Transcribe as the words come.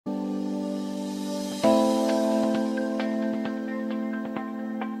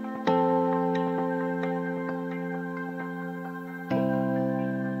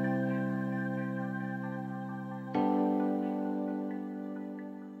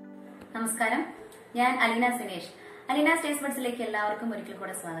നമസ്കാരം, ഞാൻ അലീന സിനേഷ്. അലീനാസ് ടേസ്റ്റ് ബഡ്സിലേക്ക് എല്ലാവർക്കും ഒരിക്കൽ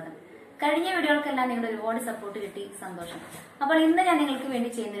കൂടെ സ്വാഗതം. കഴിഞ്ഞ വീഡിയോകൾക്കെല്ലാം നിങ്ങളുടെ ഒരുപാട് സപ്പോർട്ട് കിട്ടി, സന്തോഷം. അപ്പോൾ ഇന്ന് ഞാൻ നിങ്ങൾക്ക് വേണ്ടി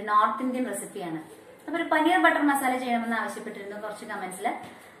ചെയ്യുന്നത് നോർത്ത് ഇന്ത്യൻ റെസിപ്പിയാണ്. അപ്പോൾ ഒരു പനീർ ബട്ടർ മസാല ചെയ്യണമെന്ന് ആവശ്യപ്പെട്ടിരുന്നു കുറച്ച് കമന്റ്സിൽ.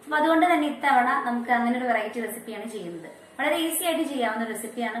 അപ്പൊ അതുകൊണ്ട് തന്നെ ഇത്തവണ നമുക്ക് അങ്ങനെ ഒരു വെറൈറ്റി റെസിപ്പിയാണ് ചെയ്യുന്നത്. വളരെ ഈസി ആയിട്ട് ചെയ്യാവുന്ന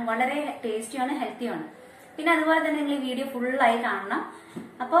റെസിപ്പിയാണ്, വളരെ ടേസ്റ്റിയാണ്, ഹെൽത്തിയാണ്. പിന്നെ അതുപോലെ തന്നെ നിങ്ങൾ ഈ വീഡിയോ ഫുള്ളായി കാണണം.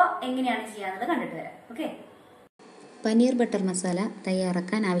 അപ്പോൾ എങ്ങനെയാണ് ചെയ്യാവുന്നത് കണ്ടിട്ട് വരാം. ഓക്കെ. പനീർ ബട്ടർ മസാല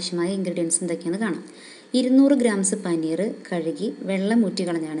തയ്യാറാക്കാൻ ആവശ്യമായ ഇൻഗ്രീഡിയൻസ് എന്തൊക്കെയാണെന്ന് കാണാം. 200 ഗ്രാംസ് പനീർ കഴുകി വെള്ളം ഊറ്റി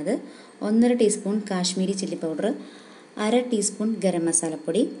കളഞ്ഞാണിത്. 1.5 teaspoon Kashmiri chilli powder, 1/2 teaspoon garam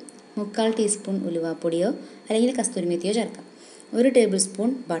മസാലപ്പൊടി, 3/4 ടീസ്പൂൺ ഉലുവാപ്പൊടിയോ അല്ലെങ്കിൽ കസ്തൂരി മെത്തിയോ ചേർക്കാം. 1 ടേബിൾ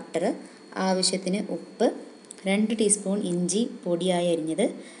സ്പൂൺ ബട്ടർ, ആവശ്യത്തിന് ഉപ്പ്, 2 ടീസ്പൂൺ ഇഞ്ചി പൊടിയായി അരിഞ്ഞത്,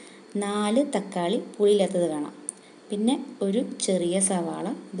 4 തക്കാളി പുളിയില്ലാത്തത് വേണം, പിന്നെ ഒരു ചെറിയ സവാള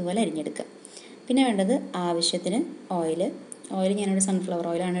ഇതുപോലെ അരിഞ്ഞെടുക്കുക. പിന്നെ വേണ്ടത് ആവശ്യത്തിന് ഓയിൽ ഞാനിവിടെ സൺഫ്ലവർ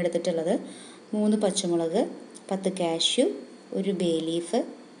ഓയിലാണ് എടുത്തിട്ടുള്ളത്. 3 പച്ചമുളക്, 10 കാഷ്യൂ, 1 ബേ ലീഫ്,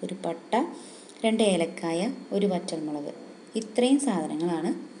 1 പട്ട, 2 ഏലക്കായ, 1 വറ്റൽമുളക്. ഇത്രയും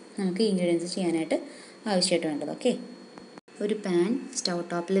സാധനങ്ങളാണ് നമുക്ക് ഇൻഗ്രീഡിയൻസ് ചെയ്യാനായിട്ട് ആവശ്യമായിട്ട് വേണ്ടത്. ഓക്കെ. ഒരു പാൻ സ്റ്റൗ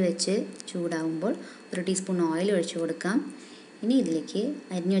ടോപ്പിൽ വെച്ച് ചൂടാകുമ്പോൾ 1 ടീസ്പൂൺ ഓയിൽ ഒഴിച്ചു കൊടുക്കാം. ഇനി ഇതിലേക്ക്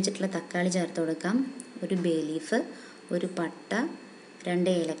അരിഞ്ഞു വെച്ചിട്ടുള്ള തക്കാളി ചേർത്ത് കൊടുക്കാം. 1 ബേ ലീഫ്, 1 പട്ട,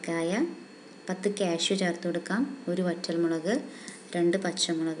 2 ഏലക്കായ, 10 കാഷ്യൂ ചേർത്ത് കൊടുക്കാം. 1 വറ്റൽമുളക്, 2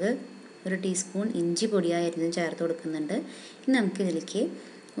 പച്ചമുളക്, 1 ടീസ്പൂൺ ഇഞ്ചി പൊടിയായി അരിഞ്ഞതും ചേർത്ത് കൊടുക്കുന്നുണ്ട്. ഇനി നമുക്കിതിലേക്ക്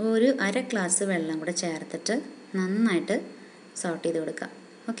ഒരു 1/2 ഗ്ലാസ് വെള്ളം കൂടെ ചേർത്തിട്ട് നന്നായിട്ട് സോട്ട് ചെയ്ത് കൊടുക്കാം.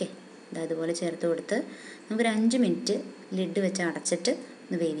 ഓക്കെ. ഇതുപോലെ ചേർത്ത് കൊടുത്ത് നമുക്കൊരു 5 മിനിറ്റ് ലിഡ് വെച്ച് അടച്ചിട്ട്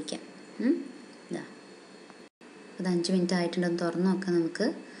ഒന്ന് വേവിക്കാം. അത് 5 മിനിറ്റ് ആയിട്ടുണ്ടെന്ന് തുറന്ന് നോക്കാം നമുക്ക്.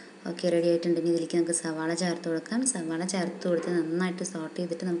 ഓക്കെ, റെഡി ആയിട്ടുണ്ടെങ്കിൽ ഇതിലേക്ക് നമുക്ക് സവാള ചേർത്ത് കൊടുക്കാം. സവാള ചേർത്ത് കൊടുത്ത് നന്നായിട്ട് സോട്ട്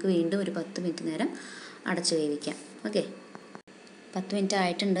ചെയ്തിട്ട് നമുക്ക് വീണ്ടും ഒരു 10 മിനിറ്റ് നേരം അടച്ച് വേവിക്കാം. ഓക്കെ, 10 മിനിറ്റ്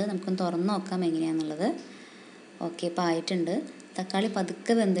ആയിട്ടുണ്ട്. നമുക്കൊന്ന് തുറന്ന് നോക്കാം എങ്ങനെയാണെന്നുള്ളത്. ഓക്കെ, ഇപ്പോൾ ആയിട്ടുണ്ട്. തക്കാളി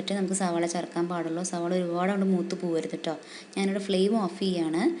പതുക്കെ വെന്തിട്ട് നമുക്ക് സവാള ചേർക്കാൻ പാടുള്ളൂ. സവാള ഒരുപാട് കൊണ്ട് മൂത്ത് പോകരുത് കേട്ടോ. ഞാനിവിടെ ഫ്ലെയിം ഓഫ്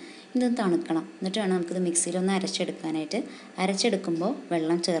ചെയ്യാണ്. ഇതൊന്ന് തണുക്കണം, എന്നിട്ട് വേണം നമുക്കിത് മിക്സിയിലൊന്ന് അരച്ചെടുക്കാനായിട്ട്. അരച്ചെടുക്കുമ്പോൾ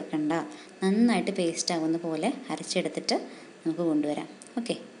വെള്ളം ചേർക്കണ്ട, നന്നായിട്ട് പേസ്റ്റ് ആവുന്ന പോലെ അരച്ചെടുത്തിട്ട് നമുക്ക് കൊണ്ടുവരാം.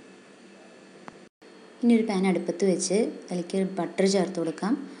 ഓക്കെ. ഇനി ഒരു പാൻ അടുപ്പത്ത് വെച്ച് അതിലേക്ക് ബട്ടർ ചേർത്ത്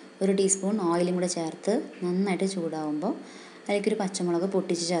കൊടുക്കാം. 1 ടീസ്പൂൺ ഓയിലും കൂടെ ചേർത്ത് നന്നായിട്ട് ചൂടാവുമ്പോൾ അതിലേക്കൊരു പച്ചമുളക്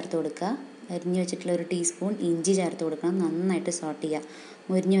പൊട്ടിച്ച് ചേർത്ത് കൊടുക്കുക. അരിഞ്ഞ് വെച്ചിട്ടുള്ള 1 ടീസ്പൂൺ ഇഞ്ചി ചേർത്ത് കൊടുക്കണം. നന്നായിട്ട് സോട്ട് ചെയ്യുക,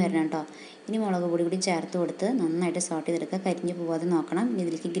 മുരിഞ്ഞ് വരണം കേട്ടോ. ഇനി മുളക് പൊടി കൂടി ചേർത്ത് കൊടുത്ത് നന്നായിട്ട് സോട്ട് ചെയ്തെടുക്കുക. കരിഞ്ഞ് പോവാതെ നോക്കണം. ഇനി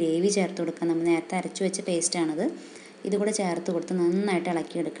ഇതിലേക്ക് ഗ്രേവി ചേർത്ത് കൊടുക്കുക. നമ്മൾ നേരത്തെ അരച്ച് വെച്ച പേസ്റ്റാണിത്. ഇതുകൂടെ ചേർത്ത് കൊടുത്ത് നന്നായിട്ട്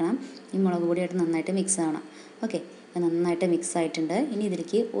ഇളക്കിയെടുക്കണം. ഈ മുളക് പൊടിയായിട്ട് നന്നായിട്ട് മിക്സ് ആവണം. ഓക്കെ, നന്നായിട്ട് മിക്സ് ആയിട്ടുണ്ട്. ഇനി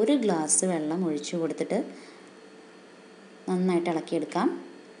ഇതിലേക്ക് 1 ഗ്ലാസ് വെള്ളം ഒഴിച്ചു കൊടുത്തിട്ട് നന്നായിട്ട് ഇളക്കിയെടുക്കാം.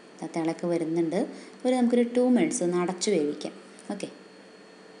 തിളക്ക് വരുന്നുണ്ട്. നമുക്കൊരു 2 മിനിറ്റ്സ് ഒന്ന് അടച്ചു വേവിക്കാം. ഓക്കെ,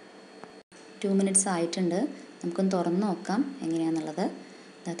 2 മിനിറ്റ്സ് ആയിട്ടുണ്ട്. നമുക്കൊന്ന് തുറന്ന് നോക്കാം എങ്ങനെയാണെന്നുള്ളത്.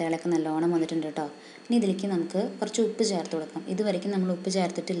 തിളക്ക് നല്ലോണം വന്നിട്ടുണ്ട് കേട്ടോ. ഇനി ഇതിലേക്ക് നമുക്ക് കുറച്ച് ഉപ്പ് ചേർത്ത് കൊടുക്കാം. ഇതുവരെയ്ക്കും നമ്മൾ ഉപ്പ്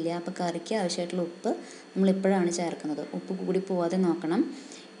ചേർത്തിട്ടില്ല. അപ്പോൾ കറിക്ക് ആവശ്യമായിട്ടുള്ള ഉപ്പ് നമ്മളിപ്പോഴാണ് ചേർക്കുന്നത്. ഉപ്പ് കൂടി പോവാതെ നോക്കണം.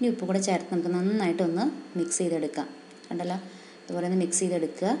 ഇനി ഉപ്പ് കൂടെ ചേർത്ത് നമുക്ക് നന്നായിട്ടൊന്ന് മിക്സ് ചെയ്തെടുക്കാം. കണ്ടല്ലോ, ഇതുപോലെ ഒന്ന് മിക്സ്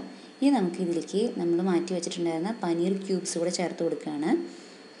ചെയ്തെടുക്കുക. ഇനി നമുക്ക് ഇതിലേക്ക് നമ്മൾ മാറ്റി വെച്ചിട്ടുണ്ടായിരുന്ന പനീർ ക്യൂബ്സ് കൂടെ ചേർത്ത് കൊടുക്കുകയാണ്.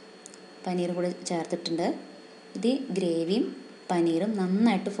 പനീർ കൂടെ ചേർത്തിട്ടുണ്ട്. ഇത് ഗ്രേവിയും പനീറും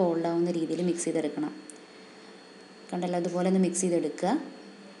നന്നായിട്ട് ഫോൾഡ് ആവുന്ന രീതിയിൽ മിക്സ് ചെയ്തെടുക്കണം. കണ്ടല്ലോ, അതുപോലെ ഒന്ന് മിക്സ് ചെയ്തെടുക്കുക.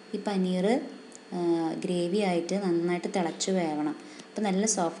 ഈ പനീർ ഗ്രേവി ആയിട്ട് നന്നായിട്ട് തിളച്ച് വേവണം. അപ്പോൾ നല്ല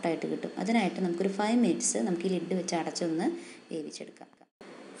സോഫ്റ്റായിട്ട് കിട്ടും. അതിനായിട്ട് നമുക്കൊരു 5 മിനിറ്റ്സ് നമുക്ക് ഈ ലിഡ് വെച്ച് അടച്ചൊന്ന് വേവിച്ചെടുക്കാം.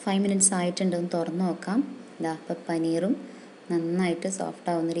 5 മിനിറ്റ്സ് ആയിട്ടുണ്ടെന്ന് തുറന്ന് നോക്കാം. അപ്പോൾ പനീറും നന്നായിട്ട് സോഫ്റ്റ്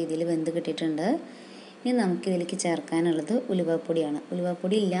ആവുന്ന രീതിയിൽ വെന്ത് കിട്ടിയിട്ടുണ്ട്. ഇനി നമുക്കിതിലേക്ക് ചേർക്കാനുള്ളത് ഉലുവാപ്പൊടിയാണ്.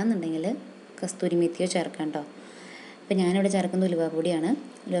 ഉലുവാപ്പൊടി ഇല്ലയെന്നുണ്ടെങ്കിൽ കസ്തൂരി മെത്തിയോ ചേർക്കാം കേട്ടോ. അപ്പോൾ ഞാനിവിടെ ചേർക്കുന്നത് ഉലുവാപ്പൊടിയാണ്.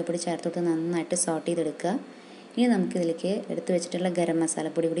 ഉലുവാപ്പൊടി ചേർത്തിട്ട് നന്നായിട്ട് സോട്ട് ചെയ്തെടുക്കുക. ഇനി നമുക്കിതിലേക്ക് എടുത്ത് വെച്ചിട്ടുള്ള ഗരം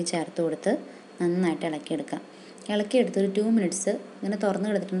മസാലപ്പൊടി കൂടി ചേർത്ത് കൊടുത്ത് നന്നായിട്ട് ഇളക്കിയെടുക്കാം. ഇളക്കിയെടുത്ത് ഒരു 2 മിനിറ്റ്സ് ഇങ്ങനെ തുറന്ന്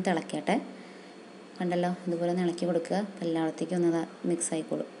കിടത്തിട്ടൊന്ന് തിളക്കട്ടെ. കണ്ടല്ലോ, ഇതുപോലെ ഒന്ന് ഇളക്കി കൊടുക്കുക. എല്ലായിടത്തേക്കും ഒന്ന് മിക്സ്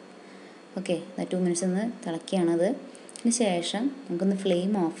ആയിക്കോളും. ഓക്കെ, 2 മിനിറ്റ്സ് ഒന്ന് തിളക്കിയാണത്. അതിന് ശേഷം നമുക്കൊന്ന്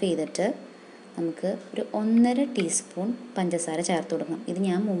ഫ്ലെയിം ഓഫ് ചെയ്തിട്ട് നമുക്ക് ഒരു 1.5 ടീസ്പൂൺ പഞ്ചസാര ചേർത്ത് കൊടുക്കണം. ഇത്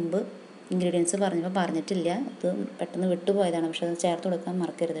ഞാൻ മുമ്പ് ഇൻഗ്രീഡിയൻസ് പറഞ്ഞപ്പോൾ പറഞ്ഞിട്ടില്ല, ഇത് പെട്ടെന്ന് വിട്ടുപോയതാണ്. പക്ഷേ അത് ചേർത്ത് കൊടുക്കാൻ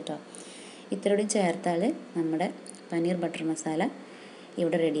മറക്കരുത് കേട്ടോ. ഇത്രയോടെയും ചേർത്താൽ നമ്മുടെ പനീർ ബട്ടർ മസാല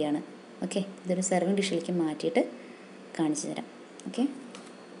ഇവിടെ റെഡിയാണ്. ഓക്കെ, ഇതൊരു സെർവിങ് ഡിഷിലേക്ക് മാറ്റിയിട്ട് കാണിച്ചു തരാം. ഓക്കെ,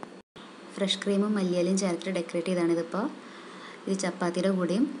 ഫ്രഷ് ക്രീമും മല്ലിയിലയും ചേർത്തിട്ട് ഡെക്കറേറ്റ് ചെയ്താണിതിപ്പോൾ. ഇത് ചപ്പാത്തിയുടെ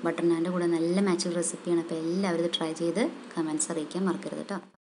കൂടെയും ബട്ടർ നാൻ്റെ കൂടെ നല്ല മാച്ചിങ് റെസിപ്പിയാണ്. അപ്പോൾ എല്ലാവരും ഇത് ട്രൈ ചെയ്ത് കമൻറ്റ്സ് അറിയിക്കാൻ മറക്കരുത് കേട്ടോ.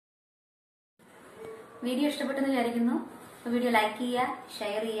 വീഡിയോ ഇഷ്ടപ്പെട്ടെന്ന് വിചാരിക്കുന്നു. അപ്പോൾ വീഡിയോ ലൈക്ക് ചെയ്യുക,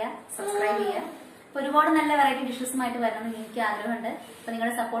 ഷെയർ ചെയ്യുക, സബ്സ്ക്രൈബ് ചെയ്യുക. അപ്പൊ ഒരുപാട് നല്ല വെറൈറ്റി ഡിഷസുമായിട്ട് വരണമെന്ന് എനിക്ക് ആഗ്രഹമുണ്ട്. അപ്പൊ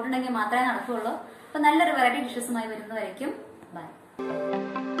നിങ്ങളുടെ സപ്പോർട്ട് ഉണ്ടെങ്കിൽ മാത്രമേ നടക്കുകയുള്ളൂ. അപ്പൊ നല്ലൊരു വെറൈറ്റി ഡിഷസുമായി വരുന്നതായിരിക്കും. ബൈ.